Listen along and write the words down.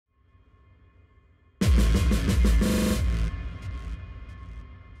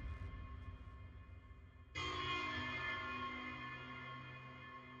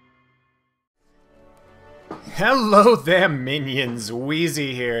Hello there, minions.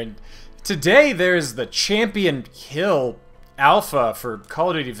 Wheezy here, and today there's the Champion Hill Alpha for Call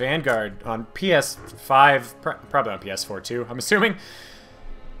of Duty Vanguard on PS5, probably on PS4 too, I'm assuming.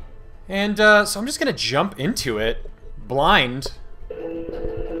 And so I'm just gonna jump into it, blind.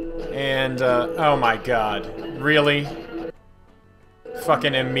 And oh my god, really?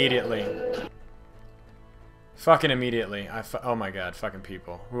 Fucking immediately. Fucking immediately. Oh my god, fucking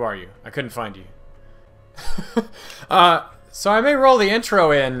people. Who are you? I couldn't find you. So I may roll the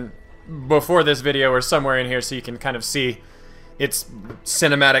intro in before this video or somewhere in here so you can kind of see its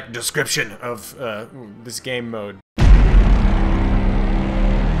cinematic description of this game mode.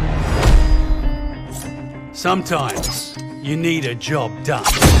 Sometimes you need a job done.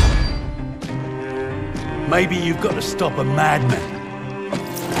 Maybe you've got to stop a madman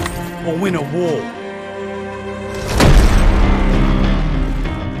or win a war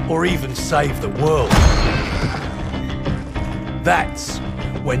or even save the world. That's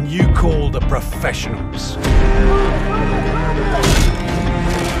when you call the professionals.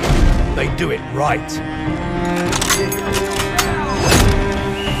 They do it right.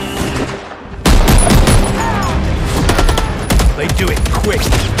 They do it quick.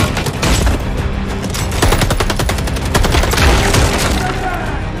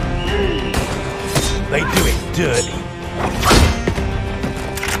 They do it dirty.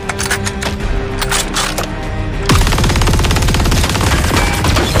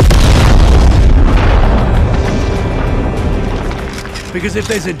 Because if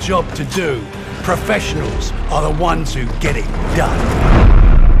there's a job to do, professionals are the ones who get it done.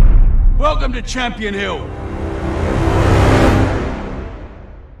 Welcome to Champion Hill.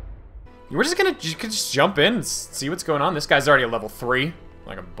 We're just gonna just jump in and see what's going on. This guy's already a level 3,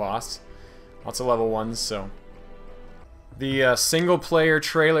 like a boss. Lots of level 1s, so. The single-player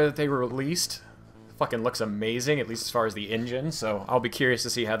trailer that they released fucking looks amazing, at least as far as the engine, so I'll be curious to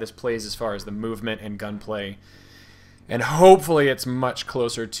see how this plays as far as the movement and gunplay. And hopefully it's much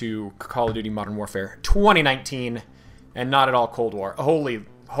closer to Call of Duty Modern Warfare 2019 and not at all Cold War.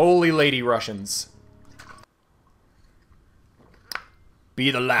 Holy lady Russians.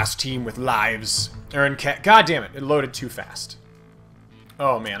 Be the last team with lives. Earn God damn it, it loaded too fast.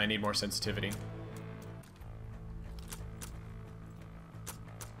 Oh man, I need more sensitivity.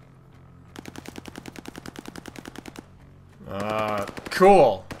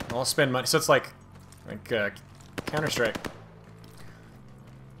 Cool. I'll spend money. So it's like Counter-Strike.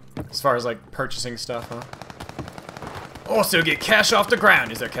 As far as like purchasing stuff, huh? Also get cash off the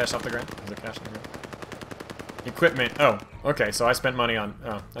ground. Is there cash off the ground? Is there cash off the ground? Equipment. Oh, okay. So I spent money on.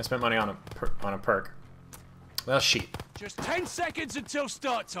 Oh, I spent money on a perk. Well, shit. Just 10 seconds until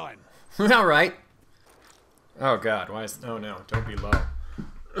start time. All right. Oh god. Why is? Oh no! Don't be low.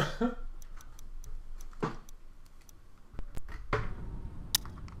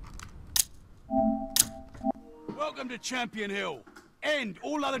 Welcome to Champion Hill. End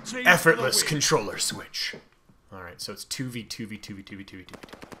all other teams. Effortless controller switch. All right. So it's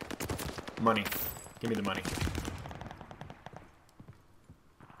 2v2v2v2v2v2v2. Money. Give me the money.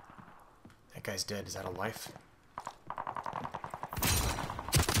 That guy's dead. Is that a life?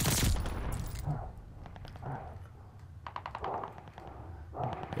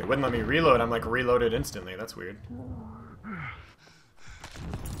 It wouldn't let me reload. I'm like reloaded instantly. That's weird.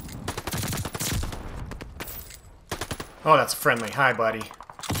 Oh, that's friendly. Hi, buddy.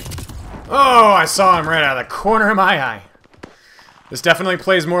 Oh, I saw him right out of the corner of my eye. This definitely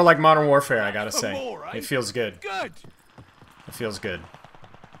plays more like Modern Warfare, I gotta say. It feels good. Good. It feels good.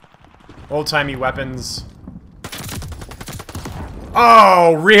 Old-timey weapons.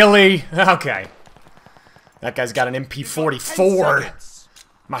 Oh, really? Okay. That guy's got an MP44.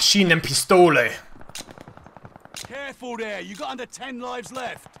 Machine and pistole. Careful there, you got under 10 lives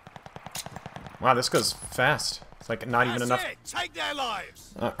left. Wow, this goes fast. It's like not even enough. Take their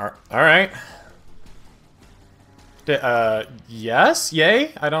lives. All right. Yes?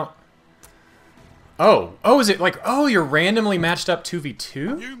 Yay? I don't... Oh. Oh, is it like... Oh, you're randomly matched up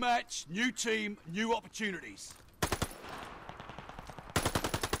 2v2? New match, new team, new opportunities.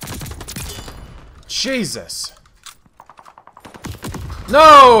 Jesus.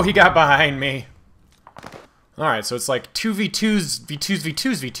 No! He got behind me. Alright, so it's like 2v2s, v2s,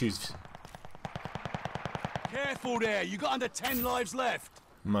 v2s, v2s. Careful there, you got under 10 lives left.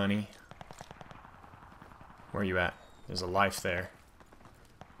 Money. Where are you at? There's a life there.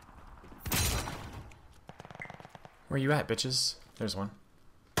 Where are you at, bitches? There's one.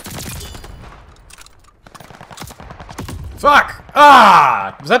 Fuck!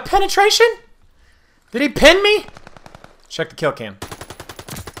 Ah! Was that penetration? Did he pin me? Check the kill cam.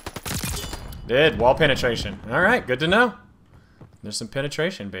 Did. Wall penetration. Alright, good to know. There's some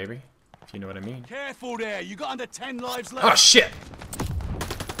penetration, baby. If you know what I mean. Careful there. You got under 10 lives left. Oh, shit!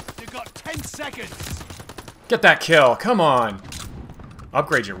 You got 10 seconds. Get that kill. Come on.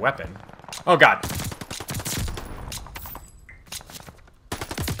 Upgrade your weapon. Oh, God.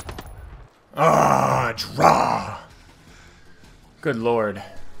 Ah, draw. Good lord.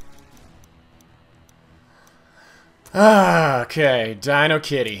 Ah, okay. Dino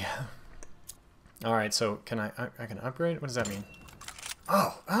Kitty. Alright, so can I can upgrade? What does that mean?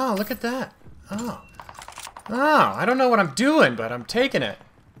 Oh, look at that. Oh, I don't know what I'm doing, but I'm taking it.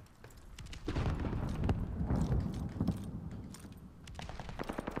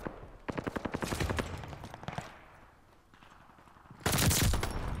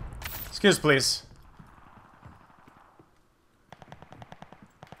 Excuse, please.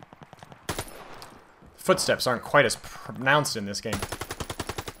 Footsteps aren't quite as pronounced in this game.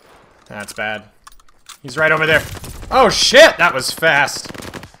 That's bad. He's right over there. Oh shit, that was fast.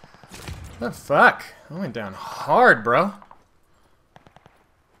 What the fuck? I went down hard, bro.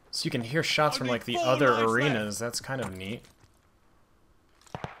 So you can hear shots from like the other arenas. That's kind of neat.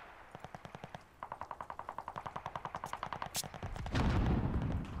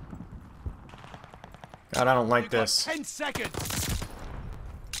 God, I don't like this. 10 seconds.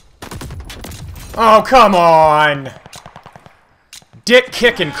 Oh, come on! Dick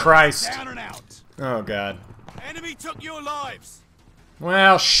kicking Christ. Down and out. Oh, God. Enemy took your lives.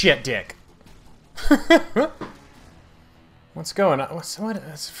 Well, shit, Dick. What's going on?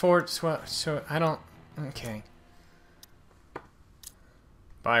 What's forward? So I don't. Okay.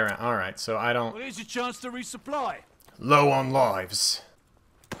 Buy round. All right. So I don't. Well, here's your chance to resupply. Low on lives.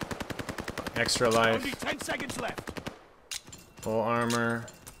 Extra life. Only 10 seconds left. Full armor.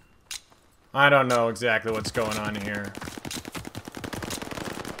 I don't know exactly what's going on here.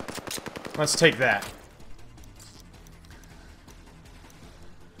 Let's take that.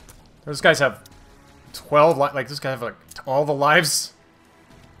 Those guys have 12 like this guy have like all the lives.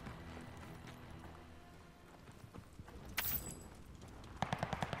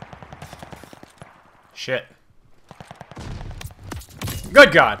 Shit.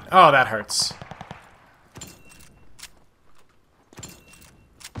 Good God. Oh, that hurts.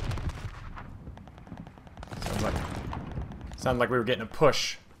 Sounded like we were getting a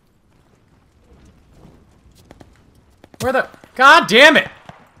push. Where the... God damn it!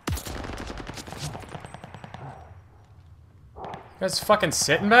 You guys fucking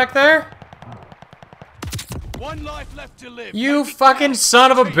sitting back there? One life left to live. You fucking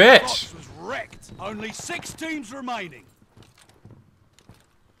son of a bitch! Was wrecked. Only 6 teams remaining.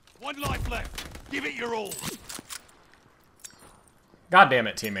 One life left. Give it your all. God damn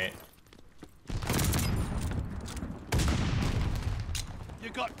it, teammate. You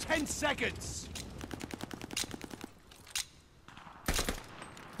got 10 seconds.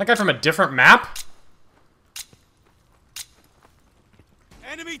 That guy from a different map?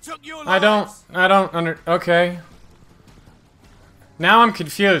 Enemy took your I don't okay. Now I'm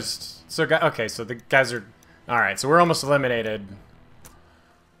confused. So, okay, so the guys are... Alright, so we're almost eliminated.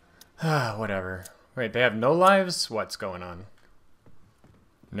 Whatever. Wait, they have no lives? What's going on?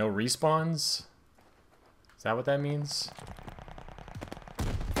 No respawns? Is that what that means?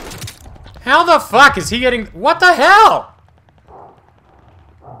 How the fuck is he getting... What the hell?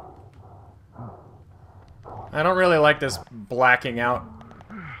 I don't really like this blacking out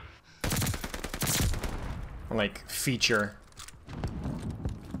like feature.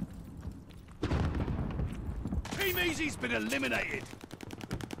 Team Easy's been eliminated.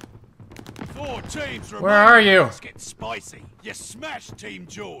 4 teams remaining. Where are you? Let's get spicy. You smashed Team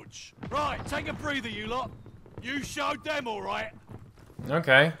George. Right, take a breather, you lot. You showed them, all right.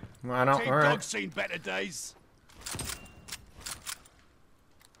 Okay. Well, I don't. Team All right. Dog's seen better days.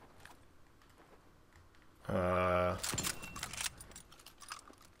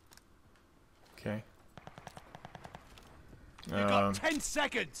 Okay. You got 10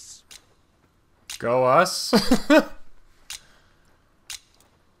 seconds. Go us.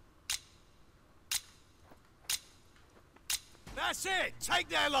 That's it. Take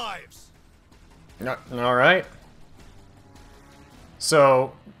their lives. All right.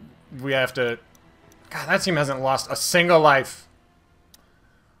 So we have to. God, that team hasn't lost a single life.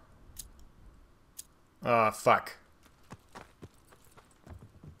 Fuck.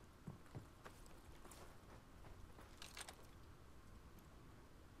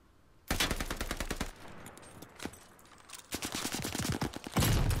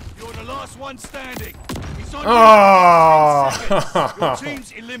 You're the last one standing. He's on Oh! Your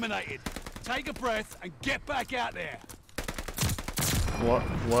team's eliminated. Take a breath and get back out there.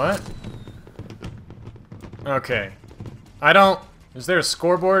 What? Okay. I don't... Is there a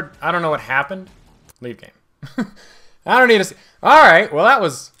scoreboard? I don't know what happened. Leave game. I don't need to see... Alright, well that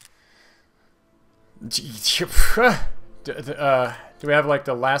was... Do we have like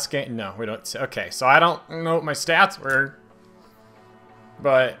the last game? No, we don't. Okay, so I don't know what my stats were.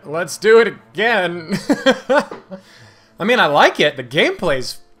 But let's do it again. I mean, I like it. The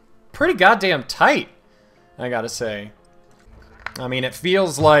gameplay's pretty goddamn tight, I gotta say. I mean, it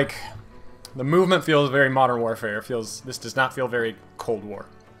feels like... The movement feels very Modern Warfare. It feels... This does not feel very Cold War,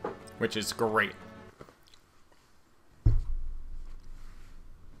 which is great.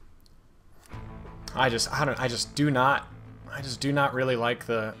 I just do not really like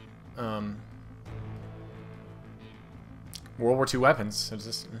the World War II weapons. It's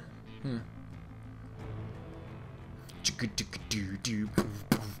just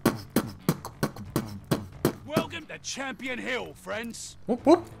Welcome to Champion Hill, friends. Whoop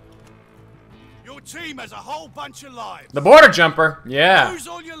whoop. Your team has a whole bunch of lives. The border jumper, yeah. Lose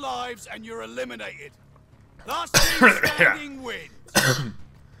all your lives and you're eliminated. Last team standing wins.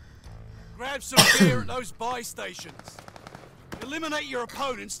 Grab some beer at those buy stations. Eliminate your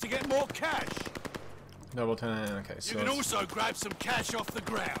opponents to get more cash. Double 10. Okay, so you can also grab some cash off the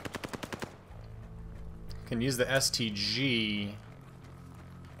ground. Can use the STG.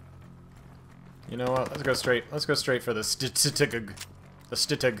 You know what? Let's go straight. Let's go straight for the Stittig. The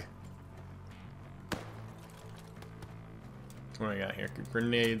Stittig. What do we got here?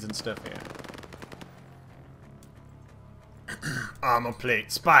 Grenades and stuff. Yeah. Armor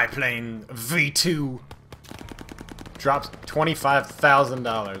plate, spy plane, V2. Drops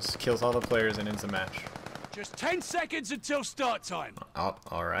 $25,000. Kills all the players and ends the match. Just 10 seconds until start time. Oh,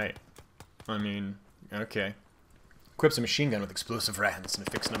 alright. I mean, okay. Equips a machine gun with explosive rounds and a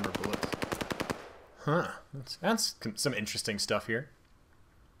fixed number of bullets. Huh. That's some interesting stuff here.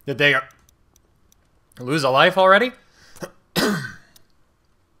 Did they lose a life already?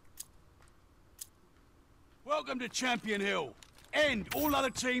 Welcome to Champion Hill. End all other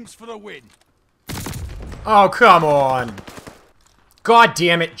teams for the win. Oh, come on. God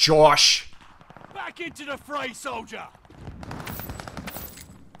damn it, Josh. Back into the fray, soldier.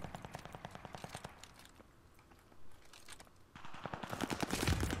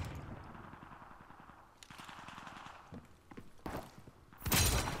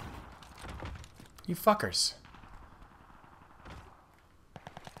 You fuckers.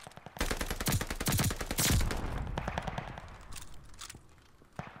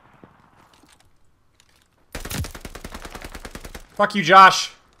 Fuck you,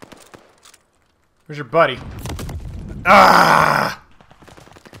 Josh. Where's your buddy? Ah!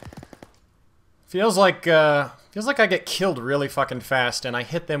 Feels like I get killed really fucking fast, and I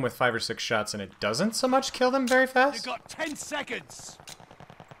hit them with 5 or 6 shots, and it doesn't so much kill them very fast. You got 10 seconds.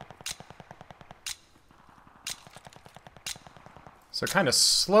 So kind of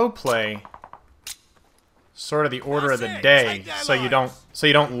slow play. Sort of the order of the day, so you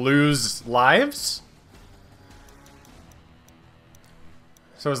don't lose lives.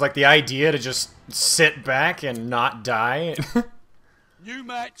 So it's like the idea to just sit back and not die. New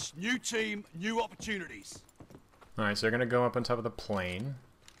match, new team, new opportunities. Alright, so they're gonna go up on top of the plane.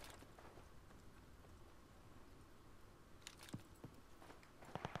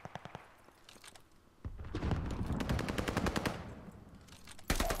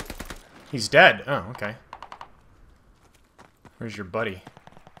 He's dead. Oh, okay. Where's your buddy?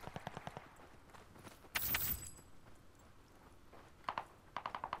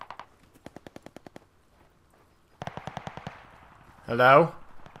 Hello?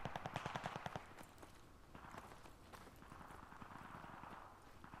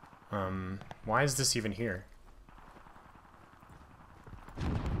 Why is this even here?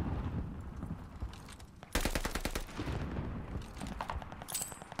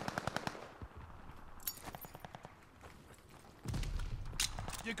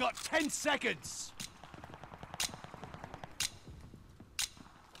 You got 10 seconds.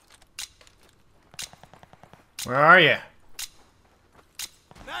 Where are you?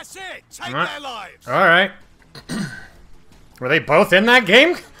 That's it. Take their lives. All right. Were they both in that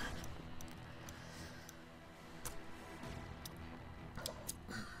game?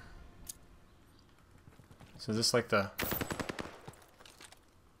 So is this like the...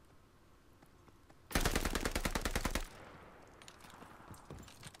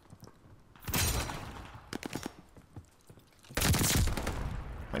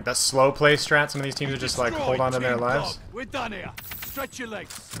 Like that slow play strat, some of these teams are just like hold on to their lives. We're done here. Stretch your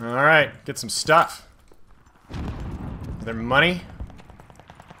legs. Alright, get some stuff. Is there money?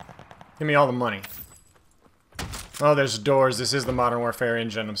 Give me all the money. Oh, there's doors. This is the Modern Warfare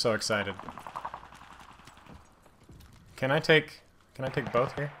engine. I'm so excited. Can I take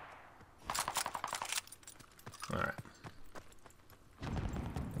both here? Alright.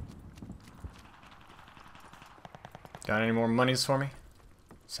 Got any more monies for me?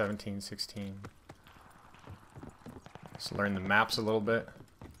 17, 16. Let's learn the maps a little bit.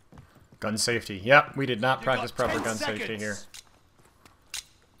 Gun safety. Yep, we did not practice proper gun safety here.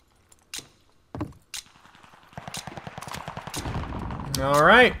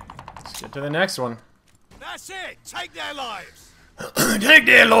 Alright. Let's get to the next one. That's it! Take their lives! Take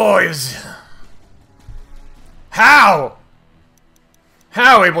their lives! How?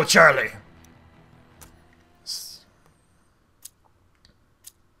 How, Able Charlie?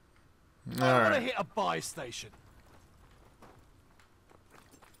 I'm gonna hit a buy station.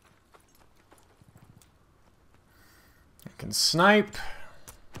 I can snipe.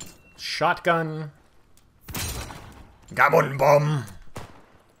 Shotgun. Gammon bomb.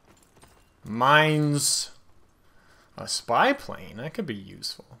 Mines. A spy plane. That could be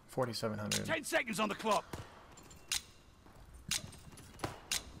useful. 4,700. 10 seconds on the clock.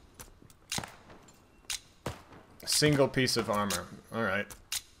 A single piece of armor. Alright.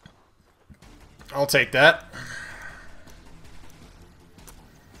 I'll take that.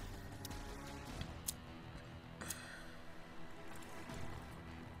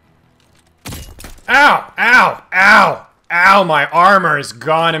 Ow! Ow! Ow! Ow! My armor is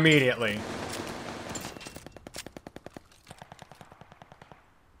gone immediately.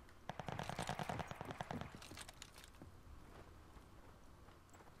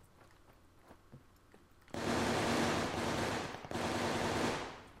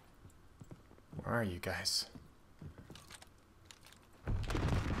 Where are you guys?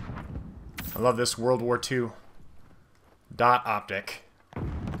 I love this World War II dot optic.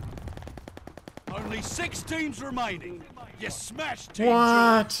 Only 6 teams remaining. You smashed team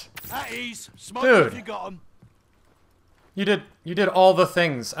What? two. At ease. Smoke Dude. if you got 'em. You did all the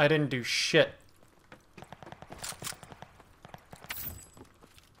things. I didn't do shit.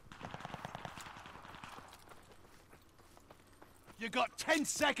 You got 10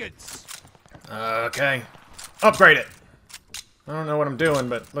 seconds. Okay. Upgrade it. I don't know what I'm doing,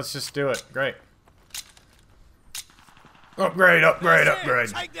 but let's just do it. Great. Upgrade, upgrade, That's it. upgrade.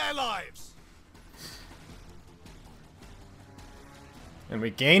 Take their lives. And we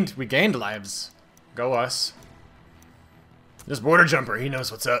gained lives. Go us. This border jumper, he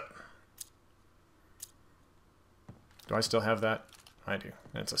knows what's up. Do I still have that? I do.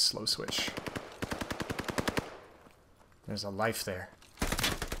 It's a slow switch. There's a life there.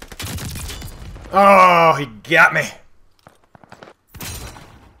 Oh, he got me.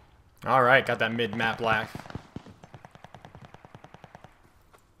 Alright, got that mid-map laugh.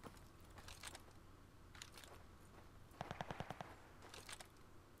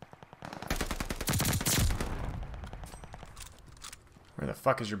 Where the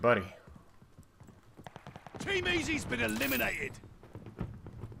fuck is your buddy? Team Easy's been eliminated.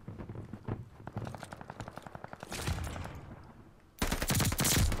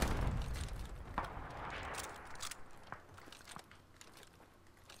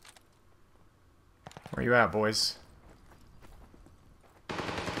 Where you at, boys?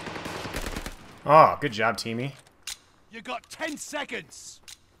 Oh, good job, teamie. You got 10 seconds.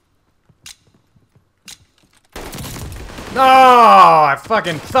 No, I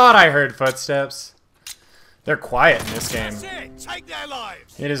fucking thought I heard footsteps. They're quiet in this game. That's it. Take their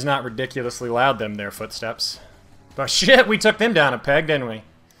lives. It is not ridiculously loud, their footsteps. But shit, we took them down a peg, didn't we?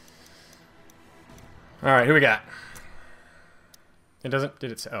 Alright, who we got? It doesn't...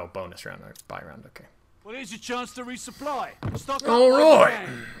 Did it say... Oh, bonus round. Or buy round, okay. Well, here's your chance to resupply. Stock up Alright! on the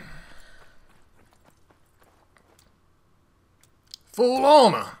gang. Full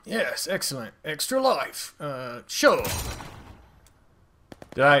armor. Yes, excellent. Extra life. Sure.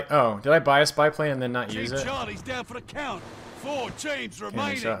 Did I buy a spy plane and then not use Team it? Charlie's down for the count. 4 teams Yeah,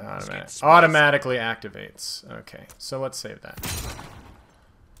 remaining. so Let's get spicy. automatically activates. Okay, so let's save that.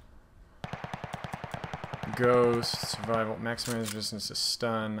 Ghost, survival, maximum resistance to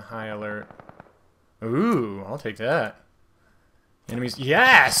stun, high alert. Ooh, I'll take that. Enemies,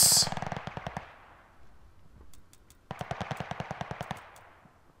 yes!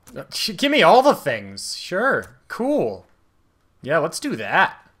 Give me all the things. Sure, cool. Yeah, let's do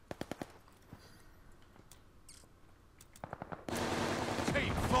that.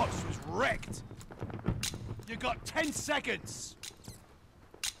 Team Fox was wrecked. You got 10 seconds.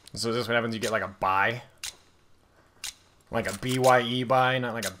 So is this what happens? You get like a buy? Like a BYE buy,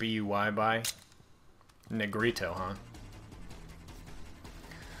 not like a BUY buy? Negrito, huh?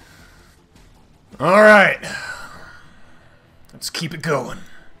 Alright. Let's keep it going.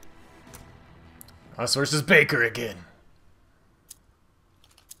 Us versus Baker again.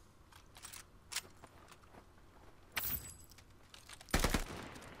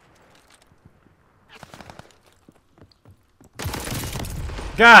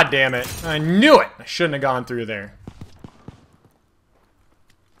 God damn it. I knew it! I shouldn't have gone through there.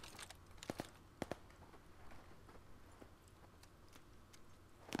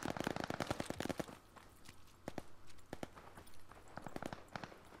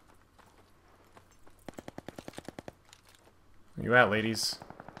 Where you at, ladies?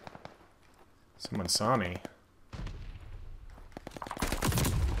 Someone saw me.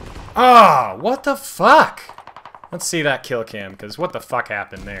 Ah, oh, what the fuck? Let's see that kill cam, because what the fuck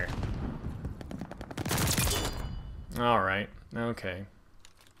happened there? Alright, okay.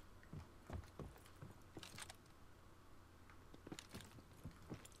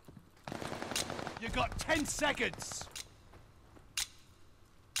 You got 10 seconds!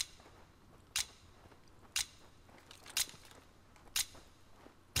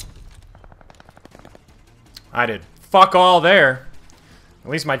 I did fuck all there. At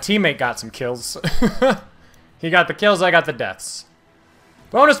least my teammate got some kills. He got the kills, I got the deaths.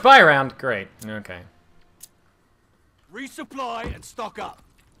 Bonus buy round. Great. Okay. Resupply and stock up.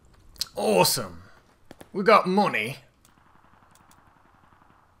 Awesome. We got money.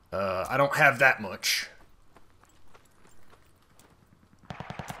 I don't have that much.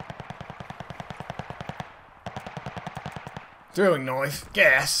 Throwing knife.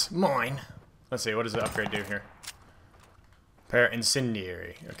 Gas. Mine. Let's see, what does the upgrade do here? Repair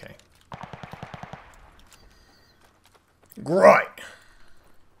incendiary. Okay. Great.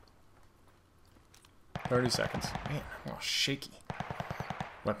 30 seconds. Man, I'm all shaky.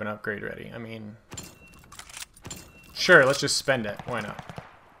 Weapon upgrade ready. I mean... Sure, let's just spend it. Why not?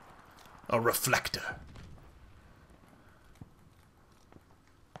 A reflector.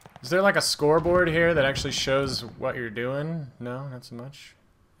 Is there like a scoreboard here that actually shows what you're doing? No, not so much.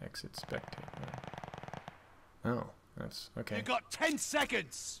 Exit spectator. Oh, that's okay. You got 10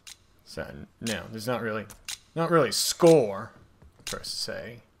 seconds. So no, there's not really a score per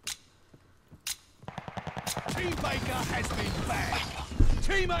se. Team Baker has been banned.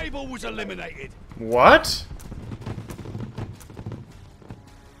 Team Abel was eliminated. What?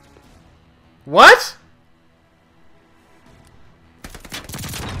 What?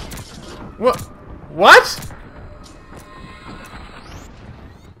 What? What?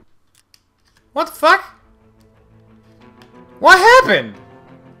 What the fuck? What happened?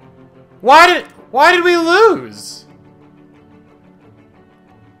 Why did we lose?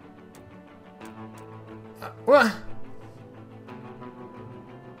 What?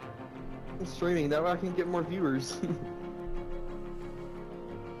 I'm streaming, that way I can get more viewers.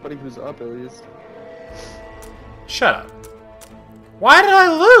 Buddy who's up at least. Shut up. Why did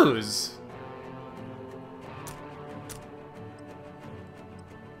I lose?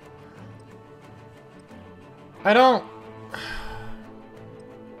 I don't...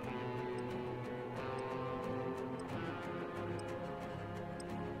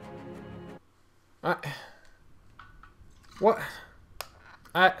 What?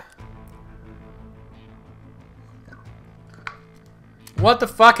 What the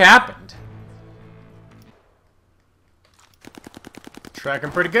fuck happened? Tracking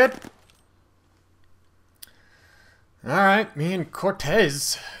pretty good. Alright, me and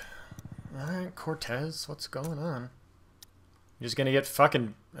Cortez. Alright, Cortez, what's going on? You're just gonna get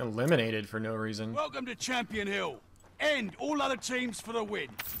fucking eliminated for no reason. Welcome to Champion Hill. End all other teams for the win.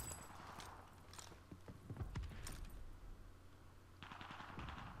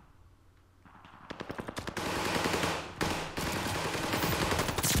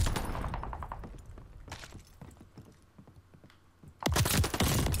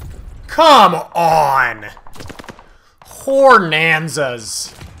 Come on!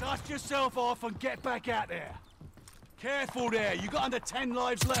 Hornanzas! Dust yourself off and get back out there. Careful there, you got under 10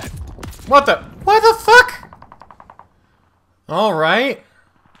 lives left. What the? What the fuck? Alright.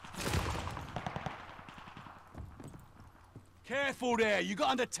 Careful there, you got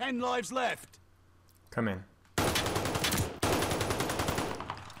under 10 lives left. Come in.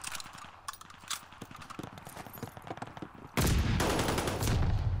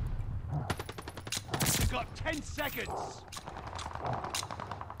 You got 10 seconds.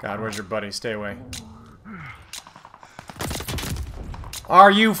 God, where's your buddy? Stay away. Are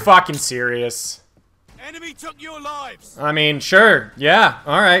you fucking serious? Enemy took your lives. I mean, sure. Yeah,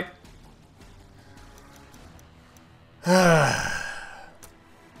 alright.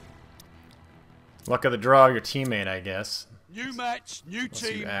 Luck of the draw, your teammate, I guess. New match, new Unless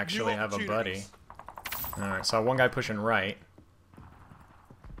team, you actually new have a buddy. opportunities. Alright, so one guy pushing right.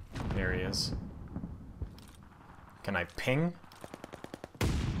 There he is. Can I ping?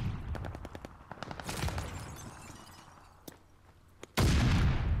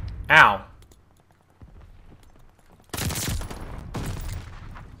 Ow.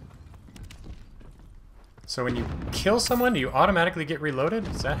 So when you kill someone, do you automatically get reloaded?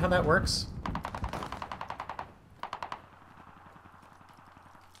 Is that how that works?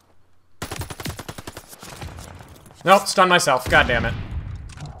 Nope, stun myself. God damn it.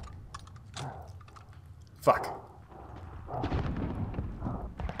 Fuck.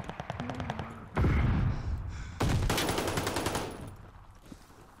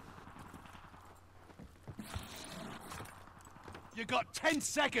 You got 10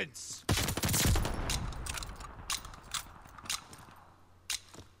 seconds.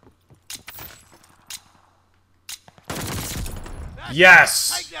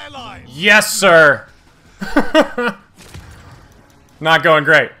 Yes! Take their lives. Yes, sir! Not going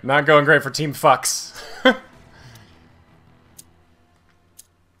great. Not going great for Team Fucks.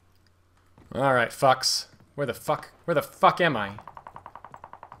 Alright, Fucks. Where the fuck am I?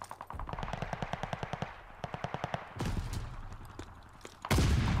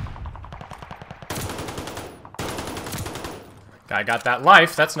 Guy got that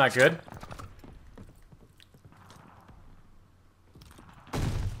life. That's not good.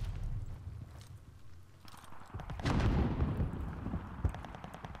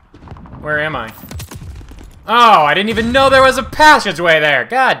 Where am I? Oh, I didn't even know there was a passageway there.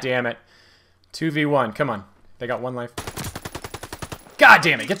 God damn it. 2v1. Come on. They got one life. God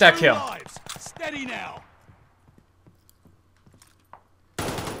damn it. Get that kill. Steady now.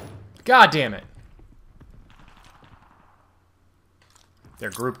 God damn it.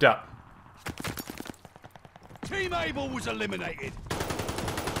 They're grouped up. Team Able was eliminated.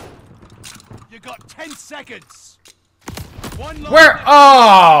 You got 10 seconds. Where?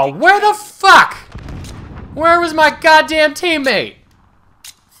 Oh, where the fuck? Where was my goddamn teammate?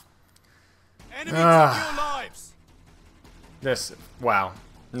 Enemy took your lives. This, wow,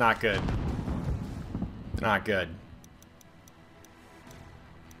 not good. Not good.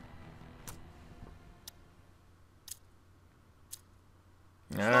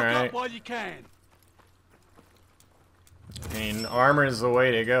 All right. Up while you can. I mean, armor is the way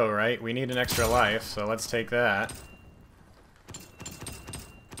to go, right? We need an extra life, so let's take that.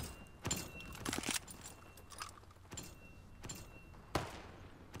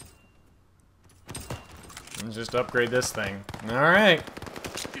 Let's just upgrade this thing. Alright.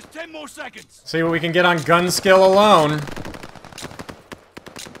 Just 10 more seconds. See what we can get on gun skill alone.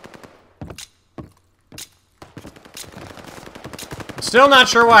 Still not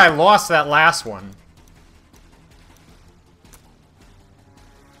sure why I lost that last one.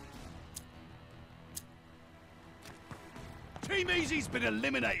 Team Easy's been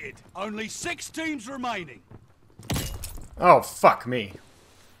eliminated. Only 6 teams remaining. Oh, fuck me.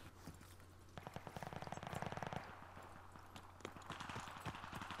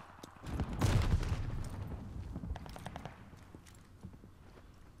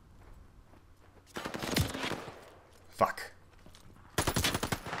 Fuck.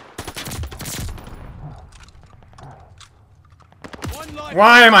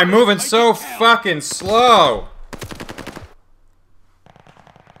 Why am I moving so fucking slow?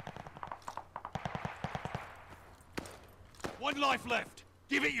 One life left.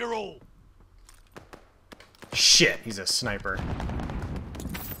 Give it your all. Shit, he's a sniper.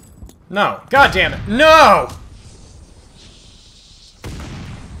 No. God damn it. No!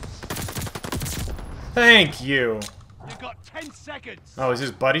 Thank you. You got 10 seconds. Oh, is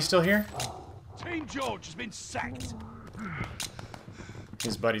his buddy still here? Team George has been sacked.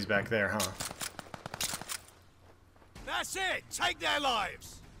 His buddy's back there, huh? That's it. Take their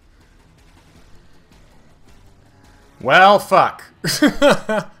lives. Well, fuck.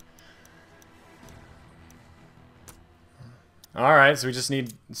 Alright, so we just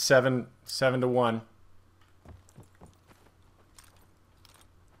need 7 to 1.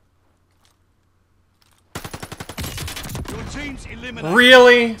 Your team's eliminated.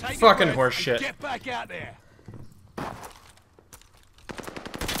 Really? Take Fucking a breath horse and shit. Get back out there.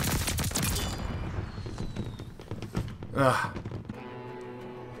 Ugh.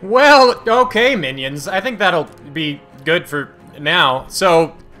 Well, okay, minions. I think that'll be good for now.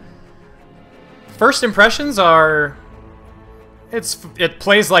 So, first impressions are... It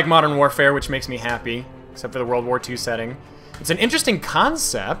plays like Modern Warfare, which makes me happy, except for the World War II setting. It's an interesting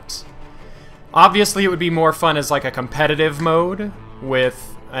concept. Obviously, it would be more fun as like a competitive mode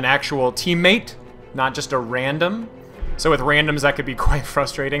with an actual teammate, not just a random. So with randoms, that could be quite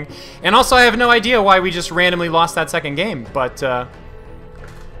frustrating. And also, I have no idea why we just randomly lost that second game. But,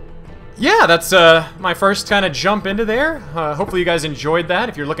 yeah, that's my first kind of jump into there. Hopefully you guys enjoyed that.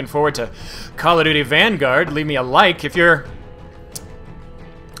 If you're looking forward to Call of Duty Vanguard, leave me a like. If you're,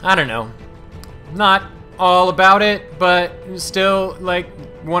 I don't know, not all about it, but still, like,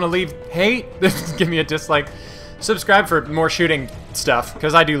 want to leave hate, give me a dislike. Subscribe for more shooting stuff,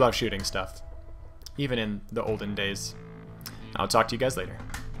 because I do love shooting stuff. Even in the olden days. I'll talk to you guys later.